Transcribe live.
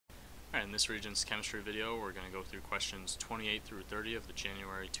Alright, in this Regents chemistry video, we're going to go through questions 28 through 30 of the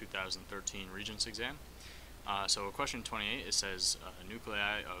January 2013 Regents exam. So question 28, it says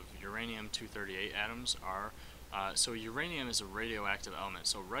nuclei of uranium-238 atoms are, so uranium is a radioactive element,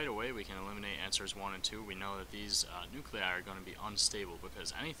 so right away we can eliminate answers 1 and 2. We know that these nuclei are going to be unstable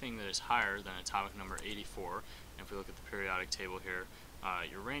because anything that is higher than atomic number 84, and if we look at the periodic table here,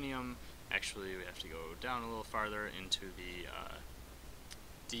 uranium, actually we have to go down a little farther into the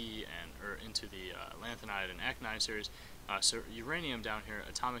into the lanthanide and actinide series. So uranium down here,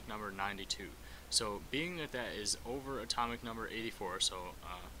 atomic number 92. So being that that is over atomic number 84, so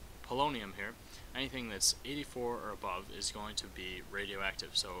polonium here, anything that's 84 or above is going to be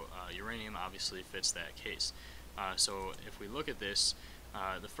radioactive. So uranium obviously fits that case. So if we look at this,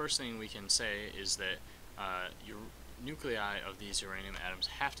 the first thing we can say is that nuclei of these uranium atoms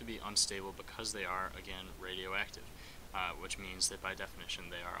have to be unstable because they are, again, radioactive. Which means that by definition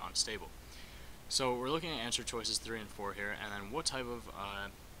they are unstable. So we're looking at answer choices 3 and 4 here, and then what type of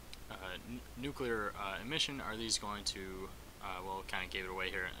nuclear emission are these going to, well, kind of gave it away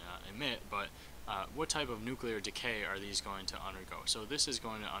here, emit, but what type of nuclear decay are these going to undergo? So this is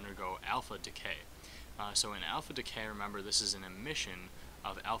going to undergo alpha decay. So in alpha decay, remember, this is an emission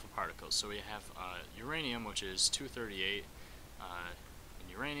of alpha particles. So we have uranium, which is 238 in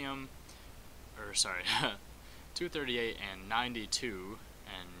uranium, or sorry, 238 and 92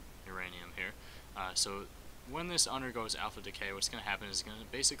 and uranium here. So when this undergoes alpha decay, what's going to happen is it's going to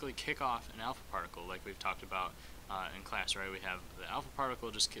basically kick off an alpha particle like we've talked about in class, right? We have the alpha particle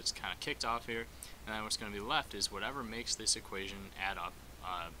just gets kind of kicked off here, and then what's going to be left is whatever makes this equation add up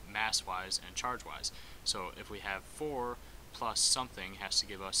mass-wise and charge-wise. So if we have 4 plus something has to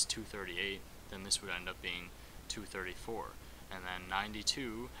give us 238, then this would end up being 234. And then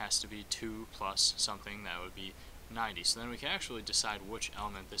 92 has to be 2 plus something, that would be 90. So then we can actually decide which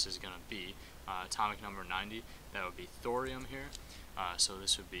element this is going to be. Atomic number 90, that would be thorium here. So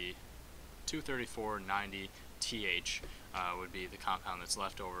this would be 23490TH would be the compound that's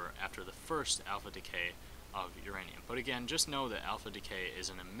left over after the first alpha decay of uranium. But again, just know that alpha decay is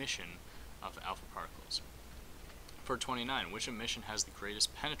an emission of alpha particles. For 29, which emission has the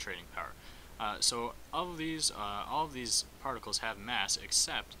greatest penetrating power? So all of these particles have mass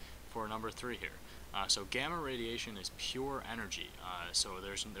except for number 3 here. So gamma radiation is pure energy. So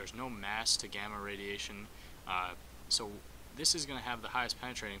there's no mass to gamma radiation. So this is going to have the highest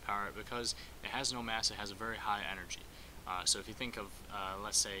penetrating power because it has no mass. It has a very high energy. So if you think of,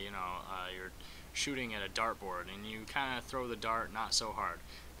 let's say, you're shooting at a dartboard and you kind of throw the dart not so hard,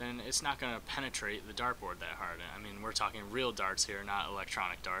 then it's not going to penetrate the dartboard that hard. I mean, we're talking real darts here, not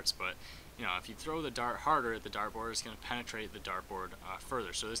electronic darts, but if you throw the dart harder at the dartboard, it's going to penetrate the dartboard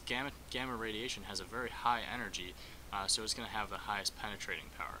further. So this gamma radiation has a very high energy, so it's going to have the highest penetrating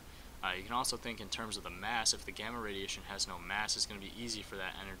power. You can also think in terms of the mass. If the gamma radiation has no mass, it's going to be easy for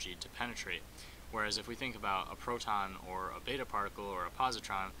that energy to penetrate. Whereas if we think about a proton or a beta particle or a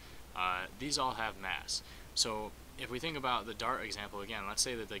positron, these all have mass. So if we think about the dart example again, let's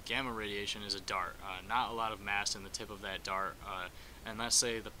say that the gamma radiation is a dart, not a lot of mass in the tip of that dart, and let's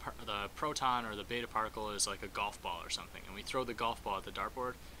say the proton or the beta particle is like a golf ball or something, and we throw the golf ball at the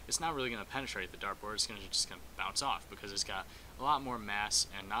dartboard, it's not really going to penetrate the dartboard, it's just going to bounce off because it's got a lot more mass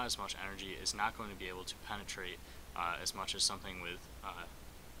and not as much energy. It's not going to be able to penetrate as much as something with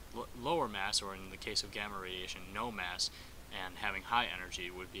lower mass, or in the case of gamma radiation, no mass, and having high energy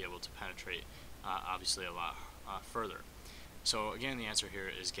would be able to penetrate obviously a lot further. So again, the answer here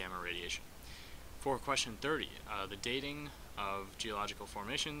is gamma radiation. For question 30, the dating of geological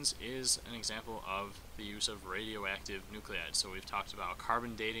formations is an example of the use of radioactive nuclides. So we've talked about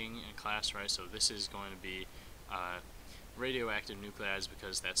carbon dating in class, right? So this is going to be radioactive nuclides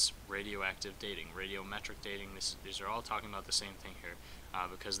because that's radioactive dating, radiometric dating. These are all talking about the same thing here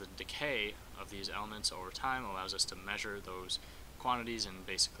because the decay of these elements over time allows us to measure those quantities and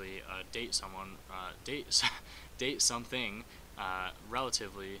basically date something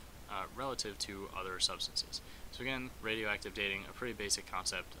relative to other substances. So again, radioactive dating, a pretty basic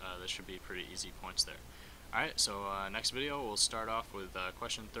concept. That should be pretty easy points there. Alright, so next video we'll start off with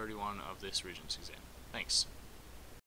question 31 of this Regents exam. Thanks.